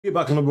Get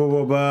back on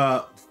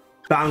the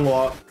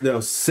banger. There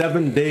are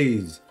 7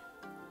 days.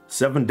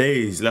 7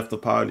 days left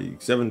of Power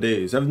League. 7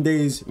 days. 7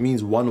 days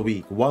means 1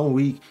 week. 1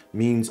 week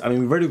means, I mean,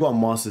 we've already got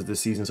Masters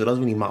this season, so it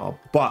doesn't really matter.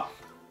 But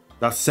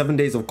that's 7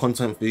 days of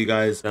content for you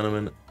guys,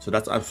 gentlemen. So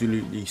that's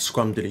absolutely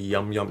scrumdiddly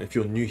yum yum. If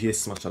you're new here,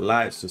 smash a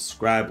like,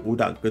 subscribe, all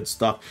that good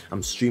stuff.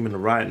 I'm streaming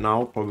right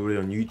now, probably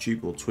on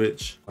YouTube or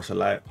Twitch. Smash a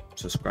like,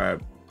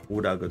 subscribe,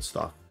 all that good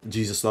stuff.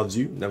 Jesus loves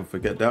you. Never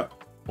forget that.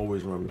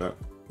 Always remember that.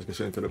 Let's get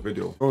straight into the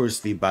video.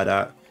 Obviously bad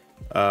at.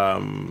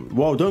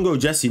 Well, don't go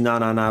Jesse.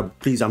 Nah.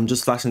 Please, I'm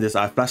just flashing this.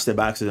 I flashed it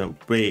by accident.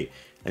 Wait,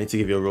 I need to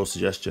give you a real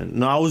suggestion.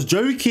 No, I was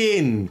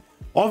joking.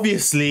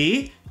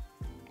 Obviously.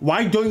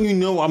 Why don't you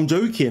know I'm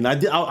joking? I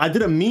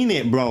didn't mean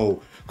it,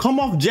 bro. Come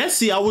off,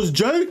 Jesse. I was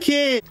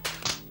joking.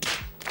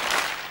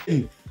 He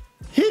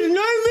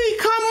know me.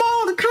 Come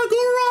on,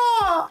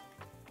 Kagura.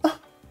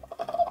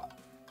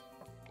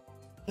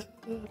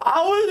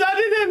 I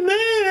didn't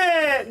mean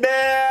it,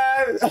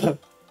 man.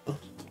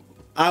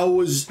 I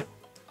wasn't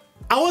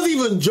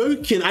even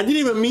joking. I didn't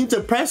even mean to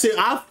press it.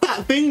 I have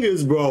fat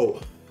fingers, bro.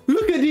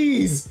 Look at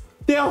these.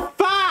 They are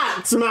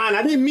fat, man.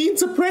 I didn't mean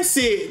to press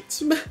it.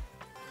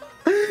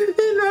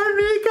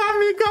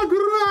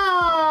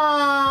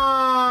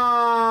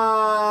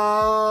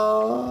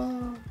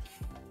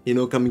 You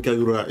know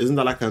Kamikagura. Isn't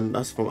that like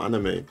that's from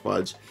anime?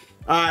 Fudge.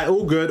 Alright,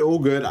 all good, all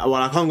good. Well,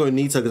 I can't go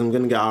Nita because I'm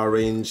gonna get our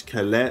range.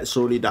 Colette,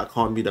 surely that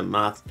can't be the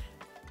math.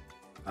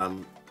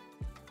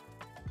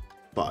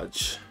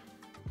 Fudge.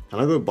 Can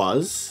I go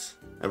Buzz?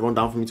 Everyone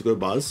down for me to go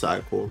Buzz?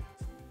 Alright, cool.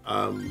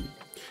 I'm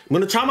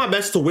gonna try my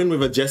best to win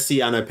with a Jesse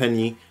and a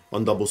Penny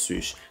on double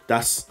swoosh.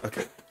 That's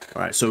okay.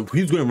 All right, so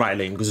who's going right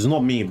lane? Because it's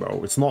not me,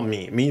 bro. It's not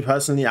me. Me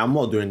personally, I'm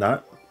not doing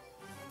that.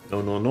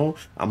 No.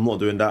 I'm not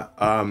doing that.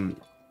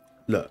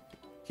 Look,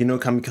 you know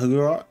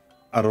Kamikagura?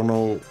 I don't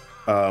know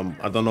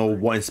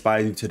what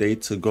inspired you today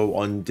to go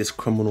on this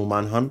criminal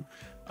manhunt.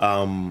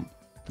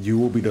 You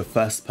will be the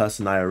first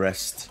person I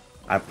arrest.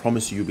 I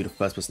promise you'll be the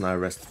first person I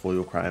arrest for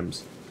your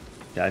crimes.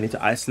 Yeah, I need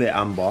to isolate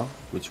Amber,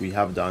 which we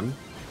have done.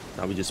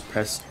 Now we just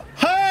press.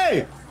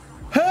 Hey,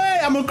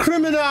 I'm a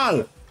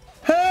criminal.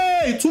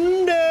 Hey,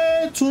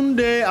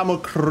 Tunde, I'm a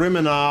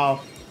criminal.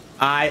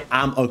 I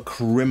am a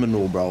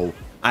criminal, bro.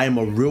 I am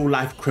a real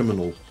life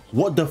criminal.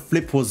 What the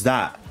flip was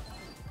that?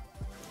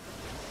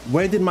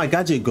 Where did my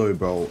gadget go,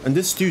 bro? And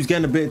this dude's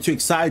getting a bit too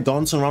excited,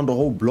 dancing around the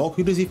whole block.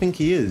 Who does he think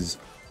he is?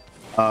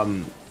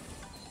 Okay,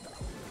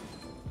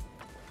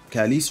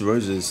 at least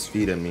Rosa's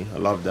feeding me. I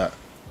love that.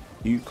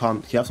 You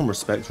have some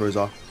respect,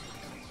 Rosa.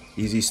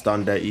 Easy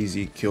stun there,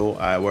 easy kill.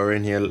 Alright, we're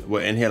in here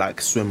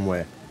like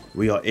swimwear.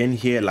 We are in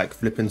here like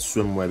flipping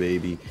swimwear,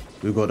 baby.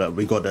 We got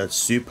the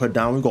super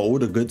down. We got all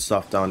the good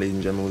stuff down, ladies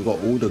and gentlemen. We got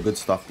all the good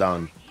stuff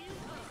down.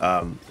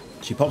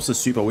 She pops the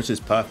super, which is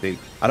perfect.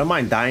 I don't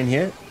mind dying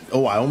here.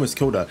 Oh, I almost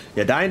killed her.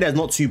 Yeah, dying there is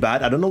not too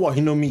bad. I don't know what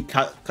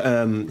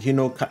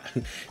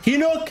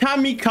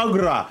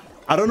Kamikagura.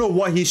 I don't know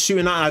what he's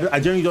shooting at. I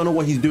generally don't know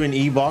what he's doing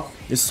either.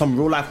 It's some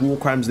real life war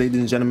crimes, ladies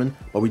and gentlemen.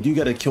 But we do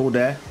get a kill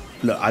there.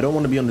 Look, I don't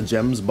want to be on the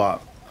gems,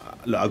 but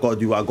look, I gotta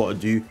do what I gotta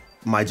do.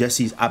 My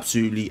Jesse is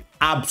absolutely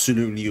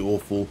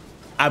awful.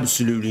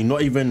 Absolutely,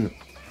 not even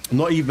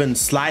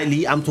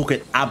slightly. I'm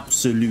talking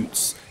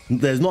absolutes.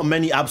 There's not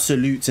many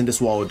absolutes in this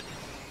world,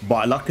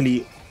 but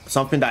luckily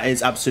something that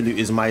is absolute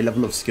is my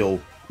level of skill.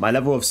 My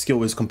level of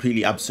skill is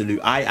completely absolute.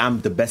 I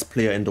am the best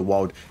player in the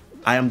world.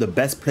 I am the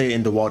best player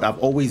in the world. I've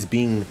always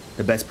been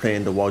the best player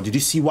in the world. Did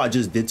you see what I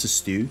just did to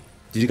Stu?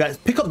 Did you guys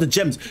pick up the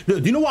gems?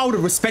 Look, do you know what I would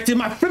have respected?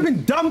 My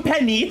flipping dumb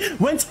Penny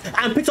went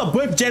and picked up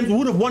both gems. We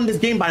would have won this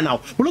game by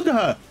now. But look at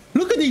her.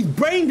 Look at these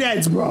brain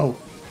deads, bro.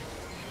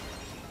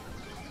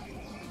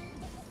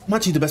 I'm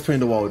actually the best player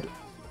in the world.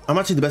 I'm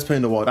actually the best player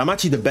in the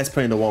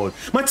world.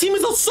 My team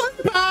is not so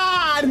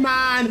bad,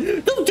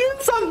 man. Don't do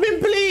something,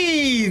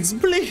 please.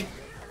 Please.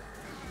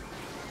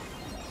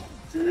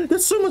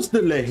 There's so much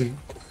delay.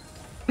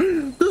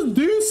 Just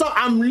do something.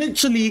 I'm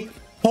literally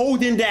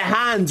holding their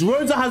hands.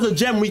 Rosa has a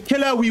gem. We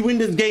kill her, we win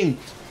this game.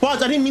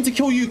 But I didn't mean to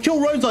kill you. Kill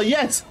Rosa.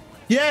 Yes,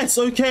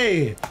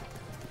 okay.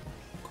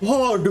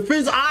 Oh, the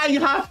things I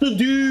have to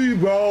do,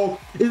 bro,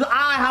 is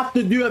I have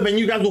to do it. And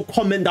you guys will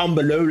comment down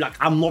below like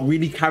I'm not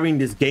really carrying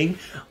this game.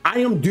 I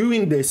am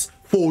doing this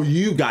for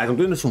you guys. I'm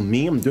doing this for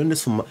me. I'm doing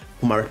this for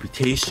my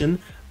reputation.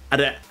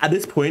 At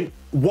this point,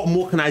 what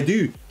more can I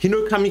do?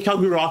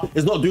 Kamikagura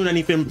is not doing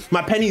anything.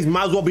 My pennies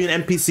might as well be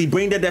an NPC.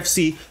 Brain dead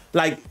FC.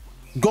 Like,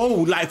 go.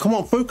 Like, come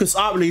on. Focus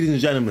up, ladies and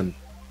gentlemen.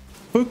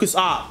 Focus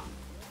up.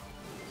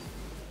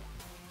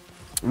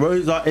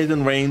 Rosa is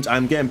in range.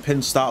 I'm getting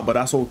pinched out, but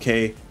that's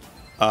okay.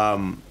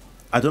 I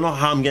don't know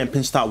how I'm getting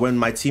pinched out when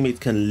my teammate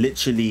can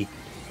literally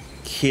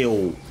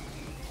kill.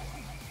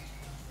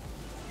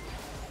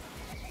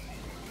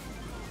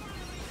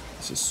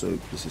 This is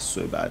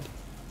so bad.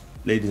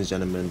 Ladies and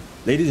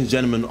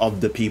gentlemen of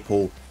the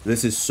people,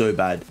 this is so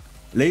bad.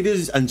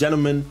 Ladies and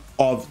gentlemen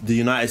of the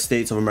United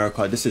States of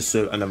America, this is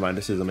so, and never mind,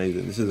 this is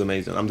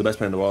amazing. I'm the best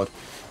player in the world.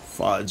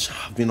 Fudge.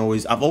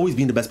 I've always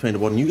been the best player in the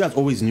world, and you guys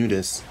always knew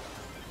this.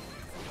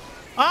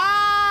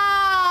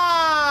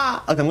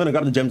 Okay, I'm gonna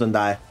grab the gems and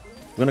die.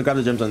 I'm gonna grab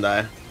the gems and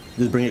die.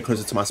 Just bring it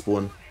closer to my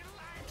spawn.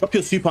 Drop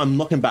your super and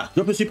knock him back.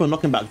 Drop your super and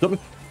knock him back. Drop it.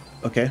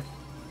 Okay.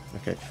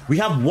 Okay. We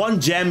have 1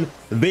 gem.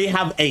 They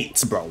have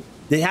 8, bro.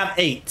 They have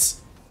 8.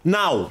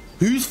 Now,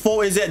 whose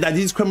fault is it that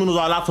these criminals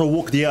are allowed to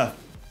walk the earth?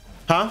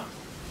 Huh?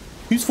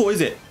 Whose fault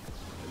is it?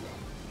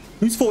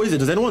 Whose fault is it?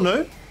 Does anyone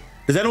know?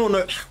 Does anyone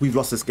know? We've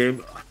lost this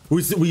game.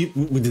 We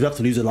deserve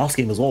to lose the last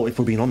game as well, if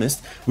we're being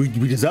honest. We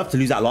deserve to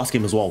lose that last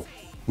game as well.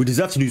 We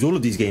deserve to lose all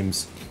of these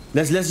games.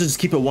 Let's just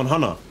keep it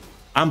 100.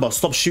 Amber,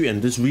 stop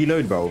shooting. Just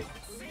reload, bro.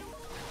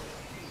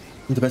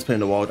 I'm the best player in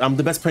the world. I'm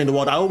the best player in the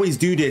world. I always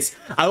do this.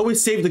 I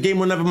always save the game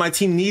whenever my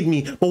team need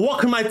me. But what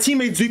can my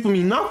teammates do for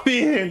me?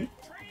 Nothing.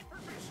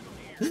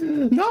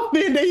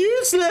 Nothing. They're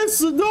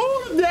useless.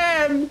 All of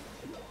them.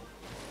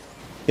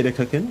 Okay, they're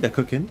cooking. They're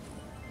cooking.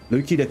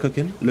 Low-key, they're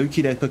cooking.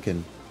 Low-key, they're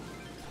cooking.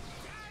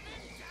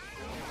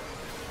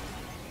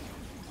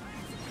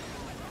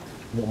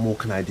 What more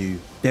can I do?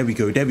 There we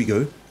go. There we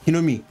go.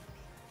 Hinomi.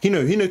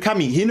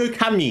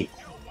 Kami.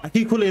 I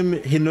keep calling him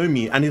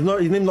Hinomi, and his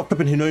name's not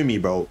flipping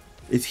Hinomi, bro.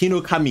 It's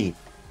Hinokami.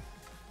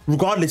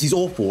 Regardless, he's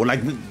awful.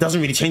 Like,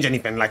 doesn't really change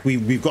anything. Like,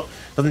 we've got,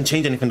 doesn't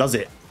change anything, does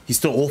it? He's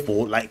still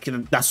awful. Like,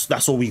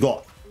 that's all we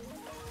got.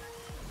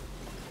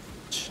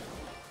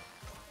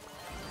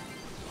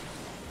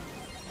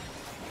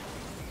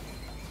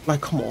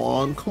 Like, come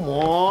on,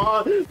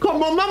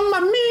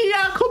 mamma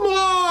mia, come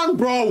on,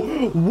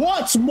 bro.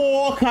 What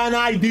more can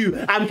I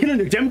do? I'm killing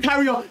the gem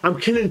carrier, I'm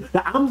killing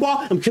the Amber,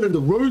 I'm killing the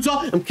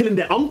Rosa, I'm killing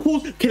their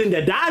uncles, killing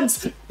their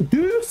dads.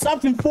 Do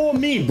something for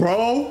me,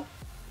 bro.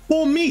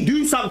 For me,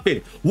 do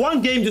something.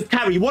 One game just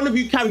carry, one of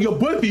you carry. You're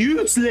both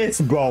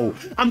useless, bro.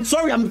 I'm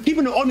sorry, I'm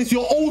keeping it honest.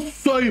 You're all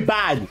so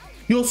bad.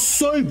 You're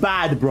so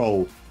bad,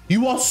 bro.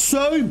 You are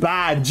so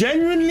bad.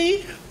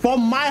 Genuinely,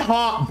 from my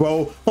heart,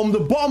 bro. From the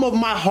bottom of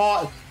my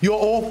heart, you're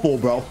awful,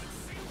 bro.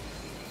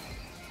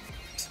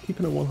 Just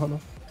keeping it 100.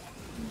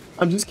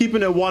 I'm just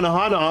keeping it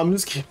 100. I'm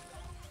just keeping...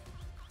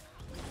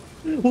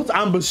 What's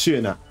Amber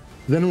shooting at?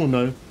 Does anyone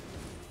know?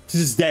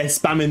 She's just there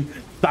spamming,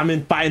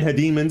 fighting her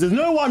demons. There's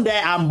no one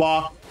there,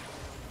 Amber.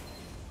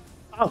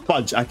 Oh,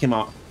 fudge. I came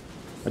out.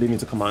 I didn't mean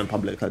to come out in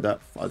public like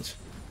that. Fudge.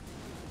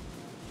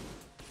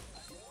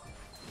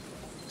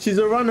 She's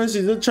a runner,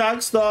 she's a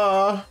track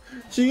star.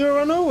 She can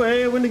run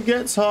away when it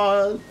gets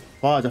hard.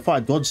 Fudge, I thought I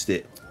dodged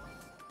it.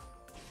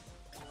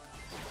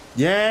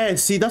 Yeah,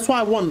 see, that's what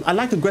I want. I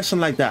like aggression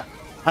like that.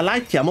 I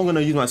like it. I'm not going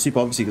to use my super,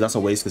 obviously, because that's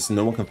a waste, because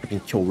no one can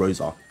freaking kill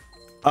Rosa.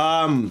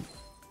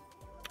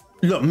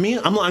 Look, me,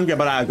 I'm not angry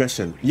about that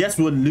aggression. Yes,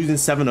 we were losing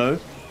 7-0.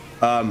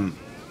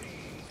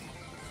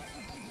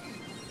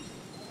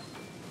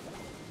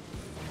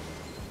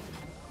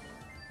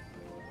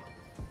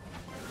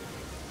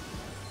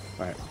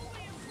 Right.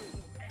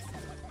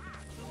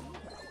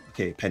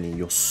 Okay, Penny,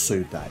 you're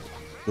so bad.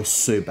 You're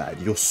so bad.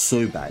 You're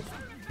so bad.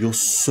 You're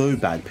so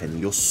bad, Penny.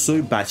 You're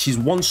so bad. She's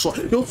one shot.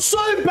 You're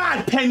so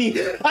bad, Penny.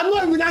 I'm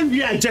not even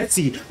angry at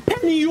Jessie.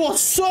 Penny, you are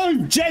so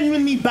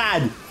genuinely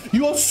bad.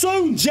 You are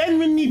so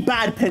genuinely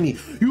bad, Penny.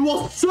 You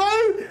are so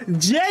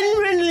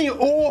genuinely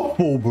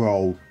awful,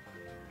 bro.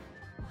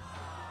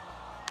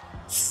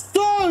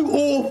 So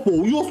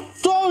awful. You're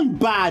so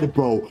bad,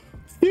 bro.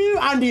 2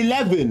 and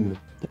 11.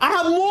 I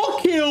have more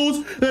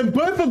kills than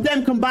both of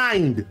them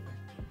combined.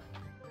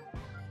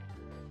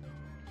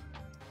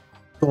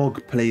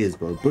 Dog players,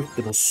 bro. Both of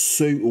them are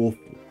so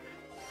awful.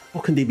 How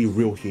can they be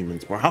real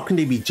humans, bro? How can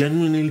they be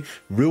genuinely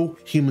real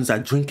humans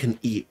that drink and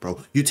eat, bro?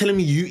 You're telling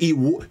me you eat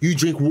water, you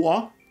drink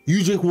water?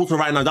 You drink water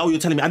right now. That's what you're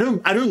telling me. I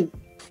don't.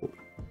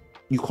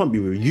 You can't be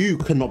real. You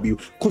cannot be.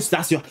 Of course,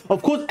 that's your.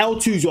 Of course,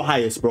 L2 is your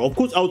highest, bro. Of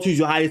course, L2 is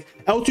your highest.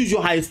 L2 is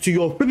your highest too.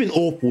 You're flipping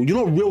awful.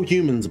 You're not real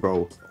humans,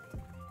 bro.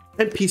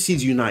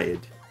 NPCs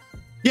united.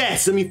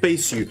 Yes, let me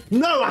face you.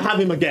 No, I have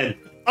him again.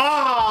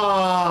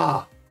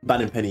 Ah.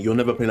 Banning Penny, you're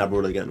never playing that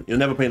Brawl again. You're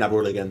never playing that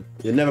Brawl again.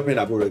 You're never playing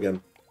that Brawl again.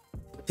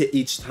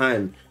 Each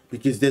time,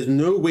 because there's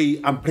no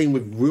way I'm playing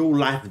with real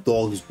life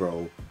dogs,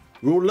 bro.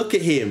 Bro, look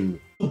at him.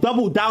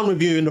 Double down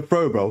with you in the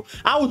throw, bro.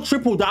 I will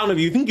triple down with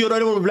you. You think you're the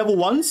only one with level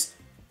 1s?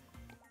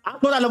 I've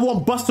got that level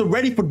 1 buster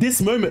ready for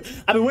this moment.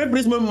 I've been waiting for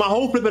this moment my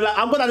whole flipping life.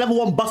 I've got that level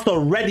 1 buster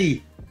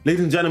ready,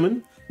 ladies and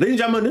gentlemen. Ladies and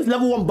gentlemen, this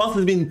level 1 buster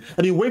has been,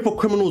 I've been waiting for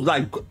criminals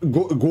like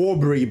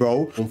Gorbury,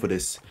 bro. For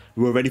this.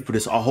 We were ready for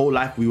this. Our whole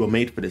life, we were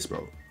made for this,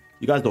 bro.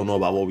 You guys don't know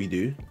about what we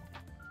do.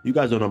 You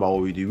guys don't know about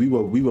what we do. We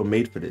were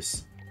made for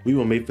this. We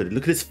were made for this.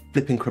 Look at this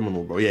flipping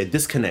criminal, bro. Yeah,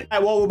 disconnect. All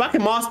right, well, we're back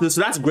in Masters,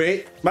 so that's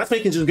great.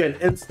 Matchmaking just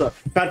getting Insta.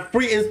 We've had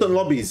 3 instant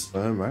lobbies.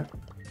 Right.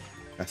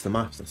 That's the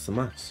maths. That's the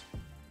maths.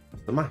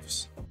 That's the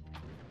maths.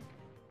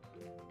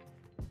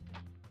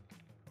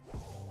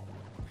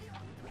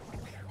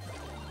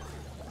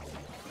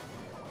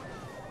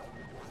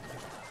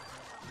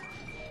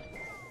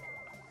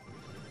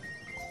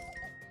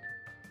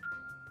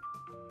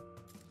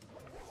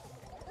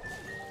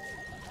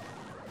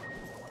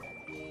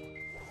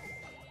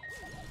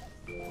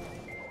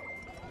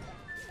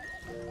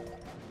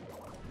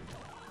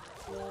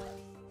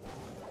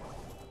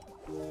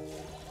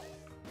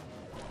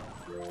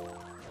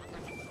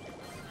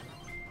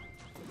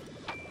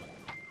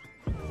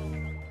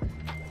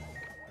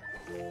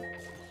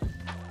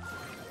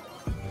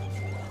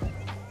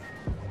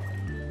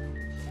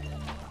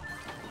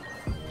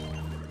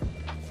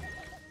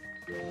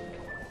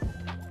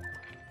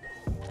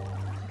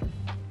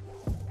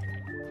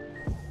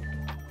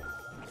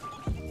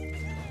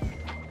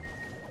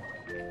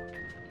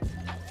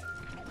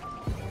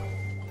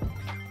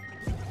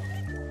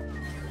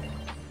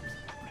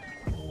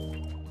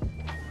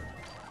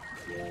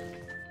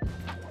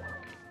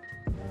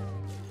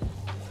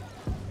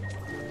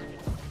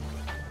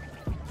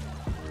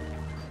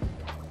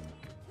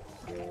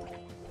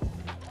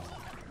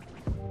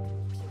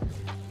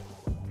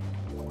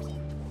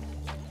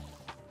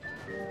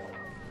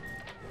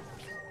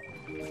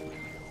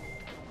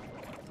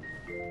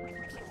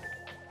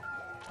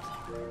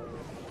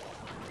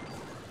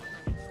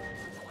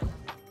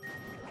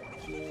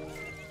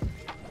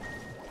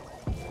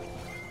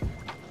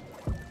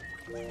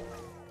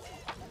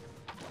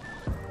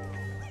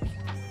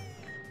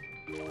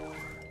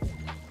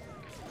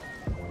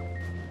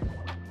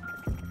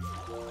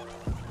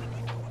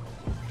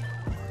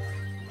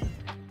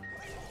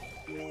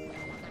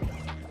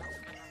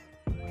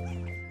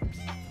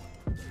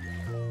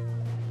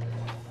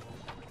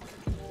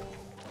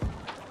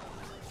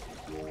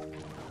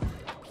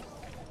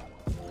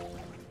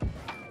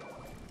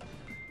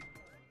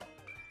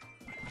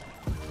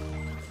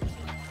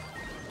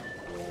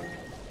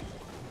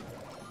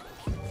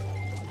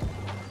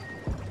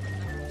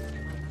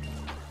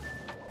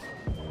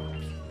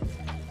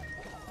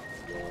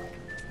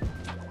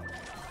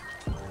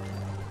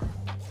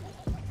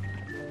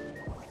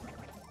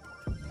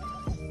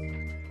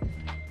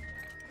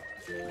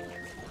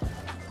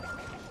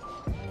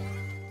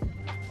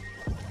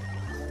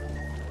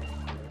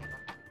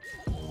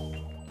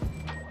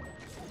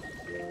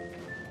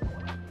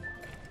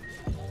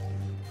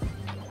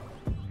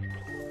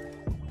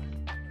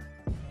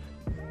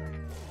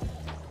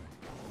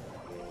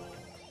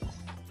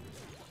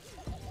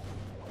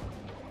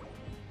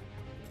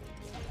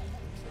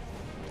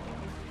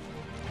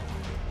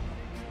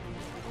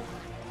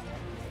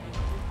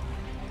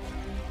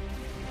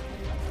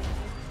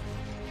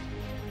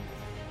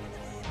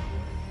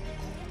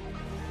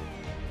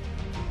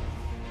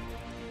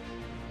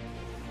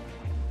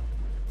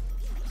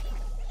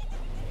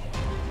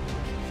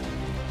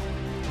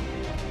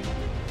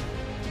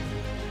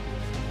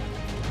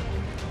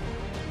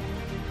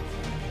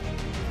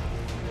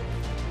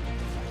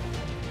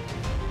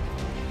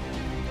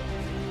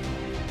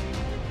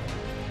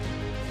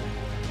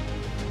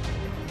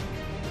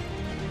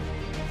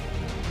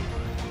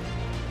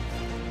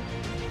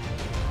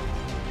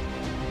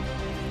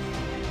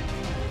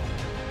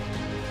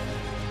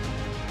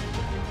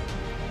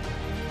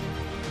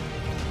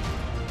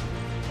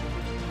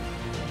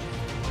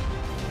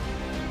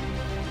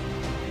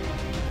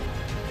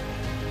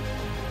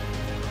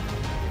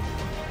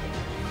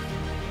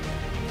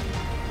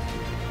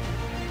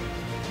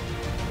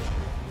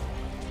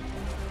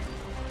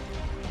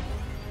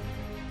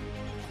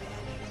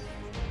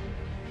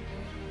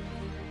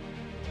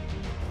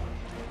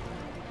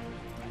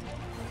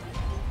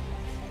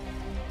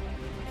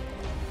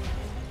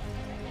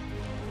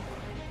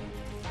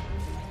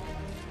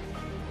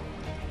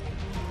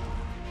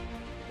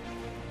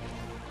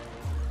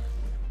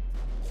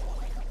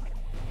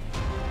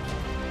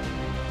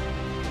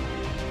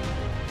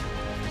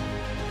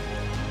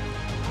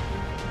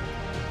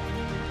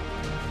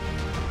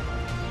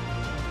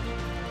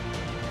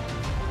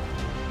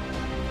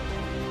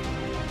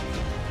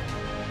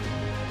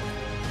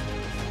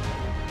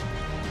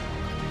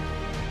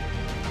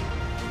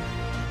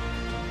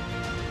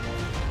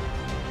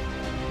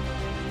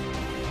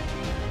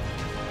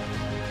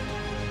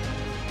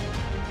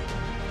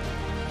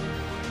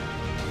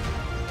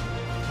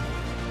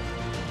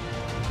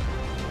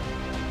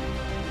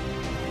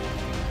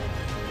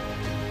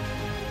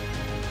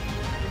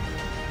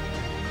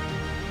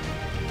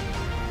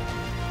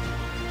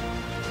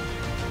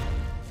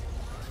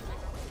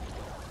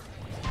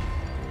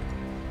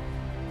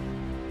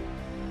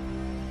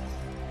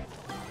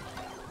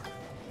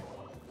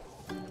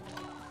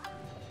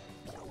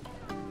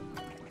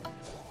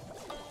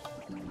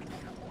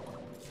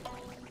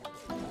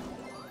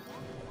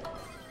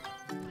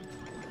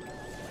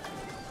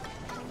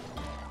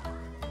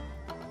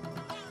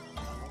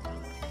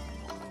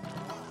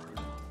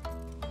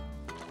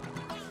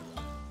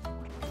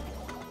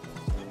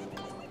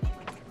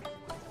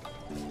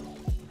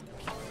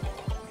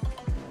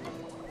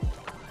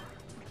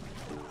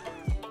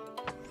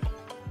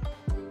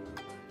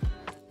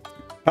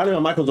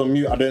 Apparently my mic was on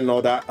mute. I didn't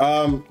know that.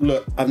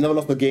 Look, I've never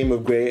lost a game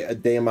with Grey a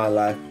day in my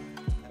life.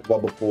 Well,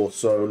 before,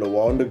 so look,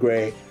 we're on the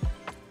Grey.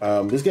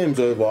 This game's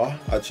over.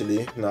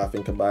 Actually, now I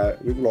think about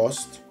it, we've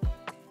lost.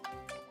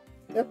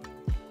 Yep,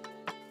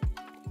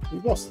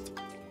 we've lost.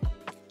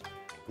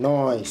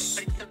 Nice.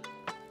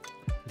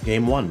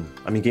 Game 1.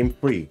 I mean, game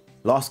 3.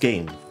 Last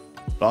game.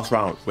 Last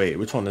round. Wait,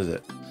 which one is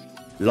it?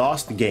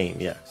 Last game.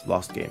 Yes,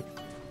 last game.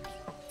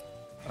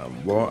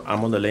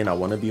 I'm on the lane I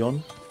want to be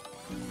on.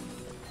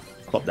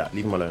 Stop that.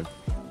 Leave him alone.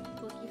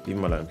 Leave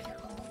him alone.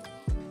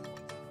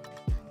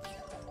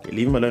 Okay,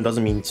 leave him alone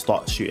doesn't mean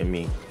start shooting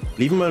me.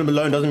 Leave him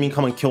alone doesn't mean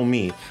come and kill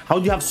me. How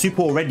do you have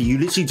super already? You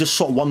literally just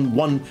shot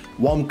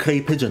one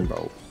clay pigeon,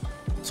 bro.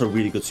 It's a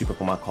really good super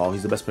for my Carl.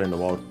 He's the best player in the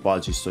world.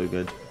 Barge is so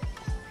good.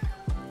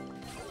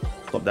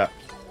 Stop that.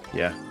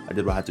 Yeah, I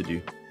did what I had to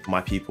do. For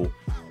my people.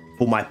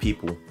 For my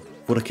people.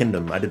 For the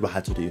kingdom. I did what I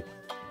had to do.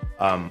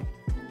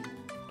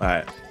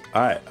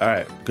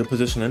 Alright. Good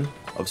positioning.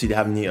 Obviously they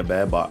haven't needed a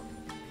bear, but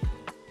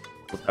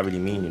what's that really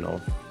mean, you know?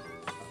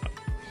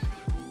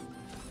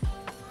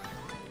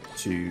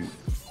 2,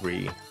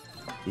 3.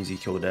 Easy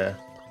kill there.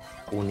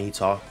 All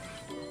Nita.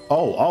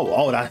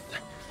 Oh,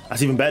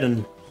 that's even better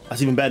than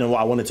what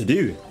I wanted to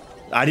do.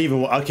 I didn't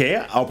even, okay,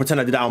 I'll pretend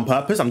I did that on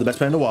purpose. I'm the best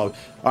player in the world.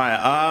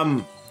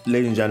 Alright,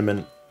 ladies and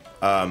gentlemen,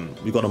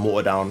 we got a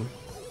mortar down.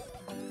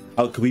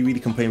 How could we really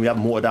complain? We have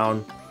mortar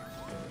down.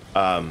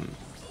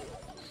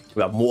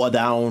 We have mortar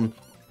down.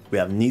 We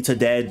have Nita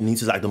dead.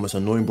 Nita's like the most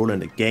annoying brawler in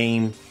the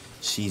game.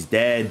 She's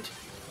dead.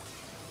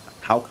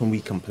 How can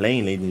we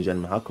complain, ladies and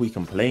gentlemen? How can we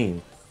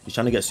complain? He's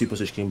trying to get super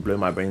so she can blow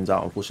my brains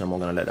out. Unfortunately, I'm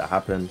not gonna let that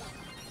happen.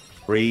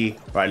 3.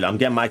 Right, I'm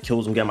getting my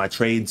kills. I'm getting my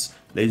trades.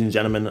 Ladies and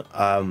gentlemen,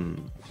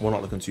 we're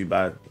not looking too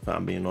bad, if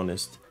I'm being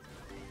honest.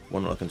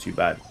 We're not looking too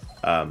bad.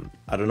 I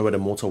don't know where the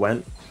mortar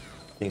went.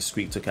 I think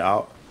Squeak took it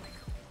out.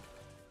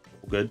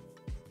 All good.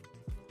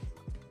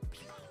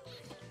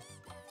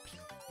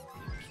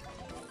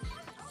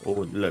 Oh,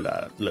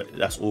 look,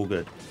 that's all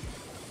good.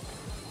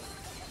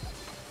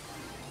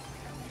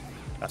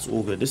 That's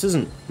all good. This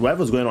isn't,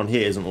 whatever's going on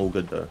here isn't all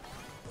good though.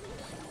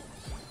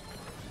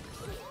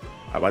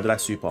 Why did I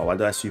super? Why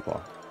did I super?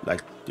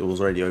 Like, it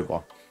was already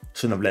over.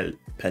 Shouldn't have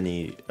let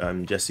Penny,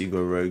 Jessie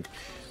go rogue.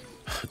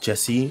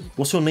 Jessie?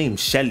 What's your name?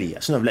 Shelly. I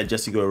shouldn't have let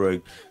Jessie go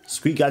rogue.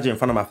 Squeak Gadget in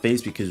front of my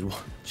face because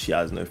she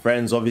has no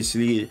friends,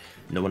 obviously.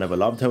 No one ever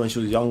loved her when she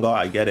was younger.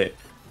 I get it.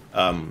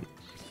 I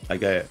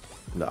get it.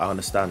 I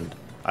understand.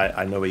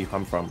 I know where you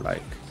come from.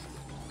 Like,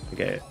 I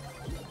get it.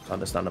 It's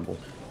understandable.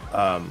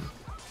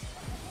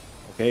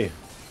 Okay,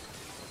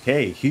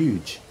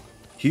 huge.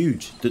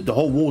 The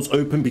whole wall's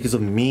open because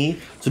of me.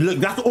 So look,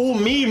 that's all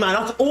me, man.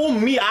 That's all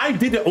me. I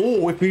did it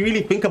all. If we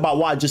really think about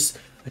what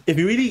if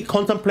you really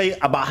contemplate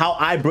about how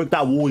I broke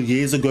that wall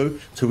years ago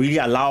to really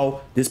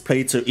allow this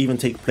play to even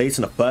take place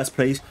in the first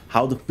place,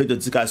 how the flip did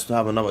this guy still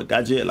have another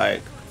gadget?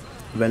 Like,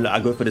 when I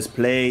go for this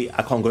play,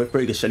 I can't go for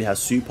it because Shelly has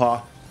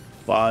super.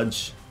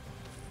 Fudge.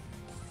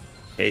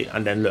 Okay,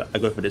 and then look, I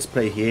go for this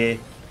play here.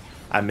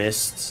 I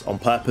missed on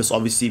purpose,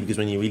 obviously, because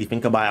when you really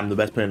think about it, I'm the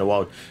best player in the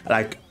world.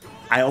 Like,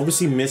 I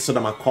obviously missed so that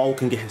my Carl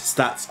can get his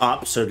stats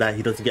up so that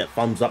he doesn't get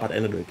thumbs up at the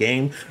end of the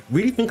game.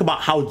 Really think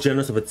about how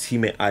generous of a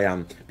teammate I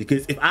am.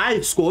 Because if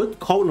I scored,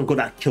 Carl wouldn't got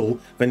that kill,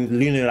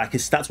 then, you know, like,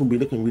 his stats would be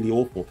looking really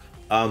awful.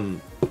 But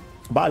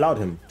I allowed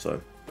him,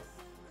 so.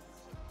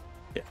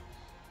 Yeah.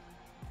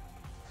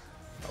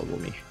 That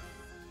was me.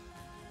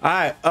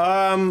 Alright,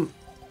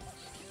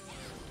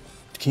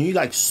 can you,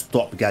 like,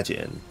 stop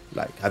gadgeting?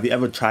 Like, have you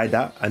ever tried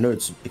that? I know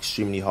it's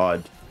extremely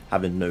hard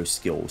having no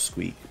skill,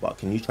 Squeak, but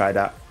can you try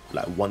that?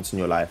 Like, once in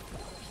your life.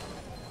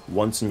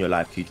 Once in your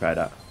life, can you try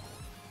that?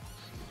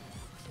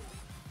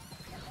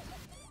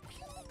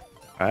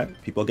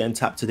 Alright, people are getting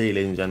tapped today,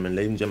 ladies and gentlemen.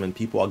 Ladies and gentlemen,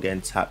 people are getting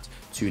tapped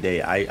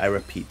today. I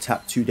repeat,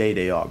 tapped today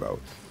they are, bro.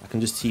 I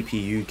can just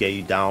TP you, get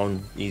you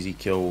down, easy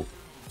kill,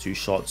 2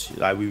 shots.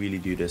 Like, we really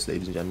do this,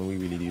 ladies and gentlemen. We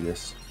really do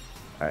this.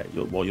 Alright,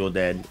 you're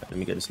dead. Let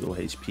me get this little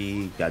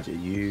HP, gadget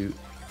you.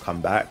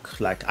 Come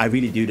back. Like, I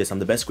really do this. I'm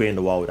the best Grey in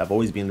the world. I've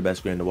always been the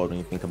best Grey in the world when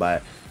you think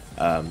about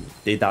it.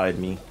 They doubted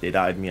me and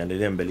they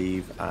didn't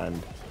believe,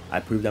 and I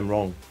proved them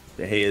wrong.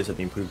 The haters have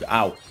been proved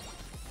out.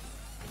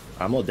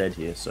 I'm not dead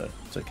here, so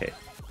it's okay.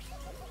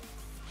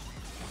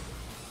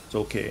 It's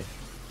okay.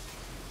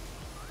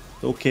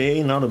 It's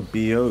okay not to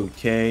be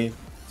okay.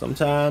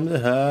 Sometimes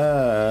it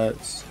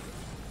hurts.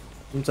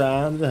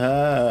 Sometimes it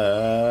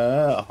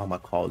hurts. Oh, my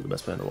Carl is the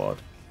best player in the world.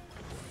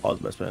 Carl's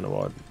the best player in the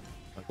world.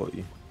 I got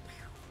you.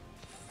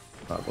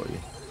 I got you.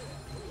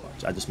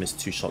 I just missed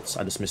 2 shots.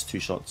 I just missed 2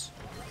 shots.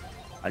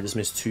 I just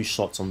missed 2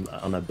 shots on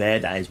a bear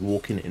that is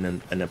walking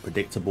in a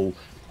predictable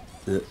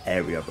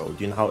area, bro.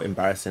 Do you know how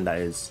embarrassing that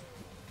is?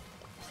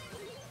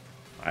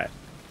 Alright.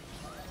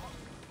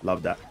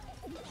 Love that.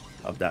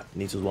 Love that.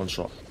 Nita's 1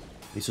 shot.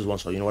 Nita's 1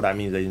 shot. You know what that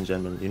means, ladies and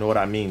gentlemen? You know what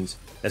that means?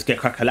 Let's get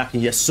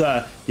crack-a-lacking. Yes,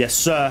 sir. Yes,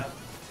 sir.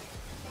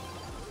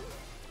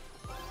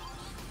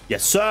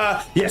 Yes,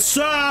 sir. Yes,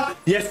 sir.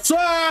 Yes, sir.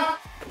 I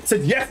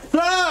said, yes,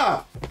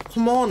 sir.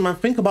 Come on, man.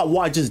 Think about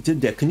what I just did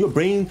there. Can your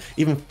brain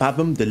even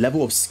fathom the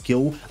level of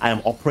skill I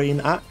am operating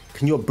at?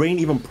 Can your brain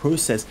even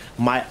process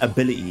my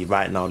ability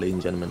right now, ladies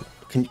and gentlemen?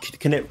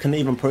 Can it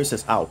even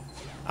process? Ow,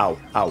 ow,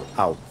 ow,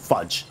 ow.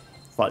 Fudge,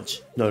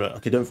 fudge. No, no.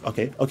 Okay, don't.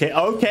 Okay, okay,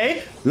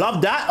 okay.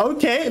 Love that.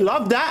 Okay,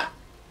 love that.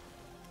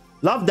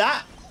 Love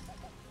that.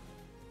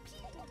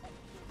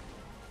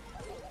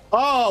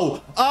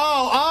 Oh,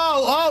 oh,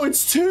 oh, oh,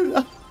 it's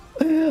too...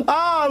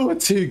 Oh, we're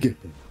too good.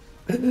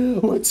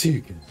 We're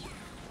too good.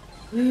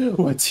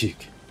 We're too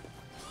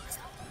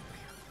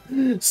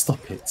good.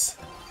 Stop it.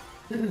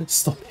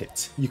 Stop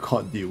it. You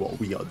can't do what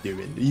we are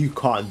doing. You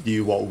can't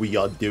do what we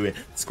are doing.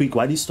 Squeak,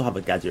 why do you still have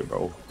a gadget,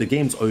 bro? The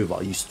game's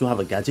over. You still have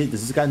a gadget?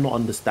 Does this guy not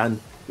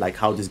understand, like,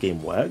 how this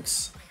game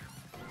works?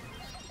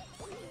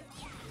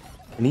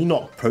 Can he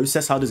not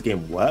process how this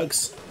game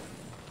works?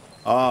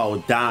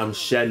 Oh, damn,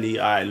 Shelly.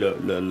 All right, look.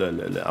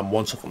 I'm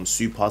one shot from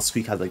Super.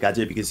 Squeak has a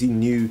gadget because he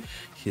knew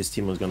his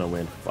team was going to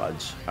win.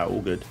 Fudge. All right,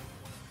 all good.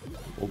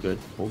 All good.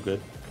 All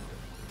good.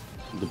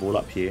 Put the ball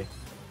up here.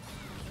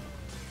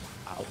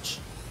 Ouch.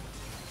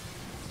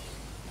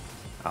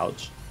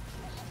 Ouch.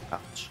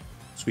 Ouch.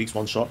 Squeak's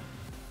one shot.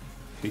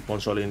 Squeak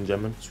one shot, ladies and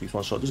gentlemen. Squeak's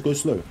one shot. Just go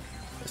slow.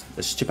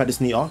 Let's chip at this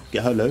Nita.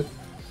 Get her low.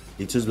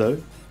 Nita's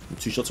low. I'm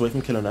 2 shots away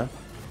from killing her.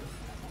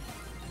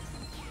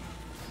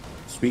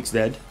 Squeak's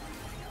dead.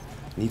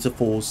 Nita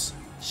falls,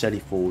 Shelly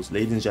falls.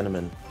 Ladies and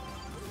gentlemen,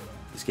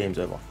 this game's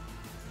over.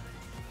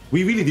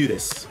 We really do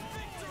this.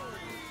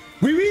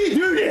 We really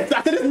do this.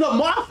 I said this is a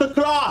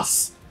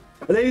masterclass.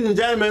 Ladies and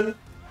gentlemen,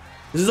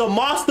 this is a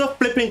master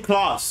flipping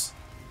class.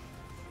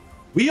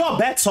 We are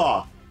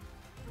better.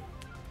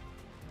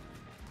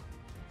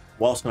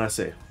 What else can I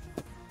say?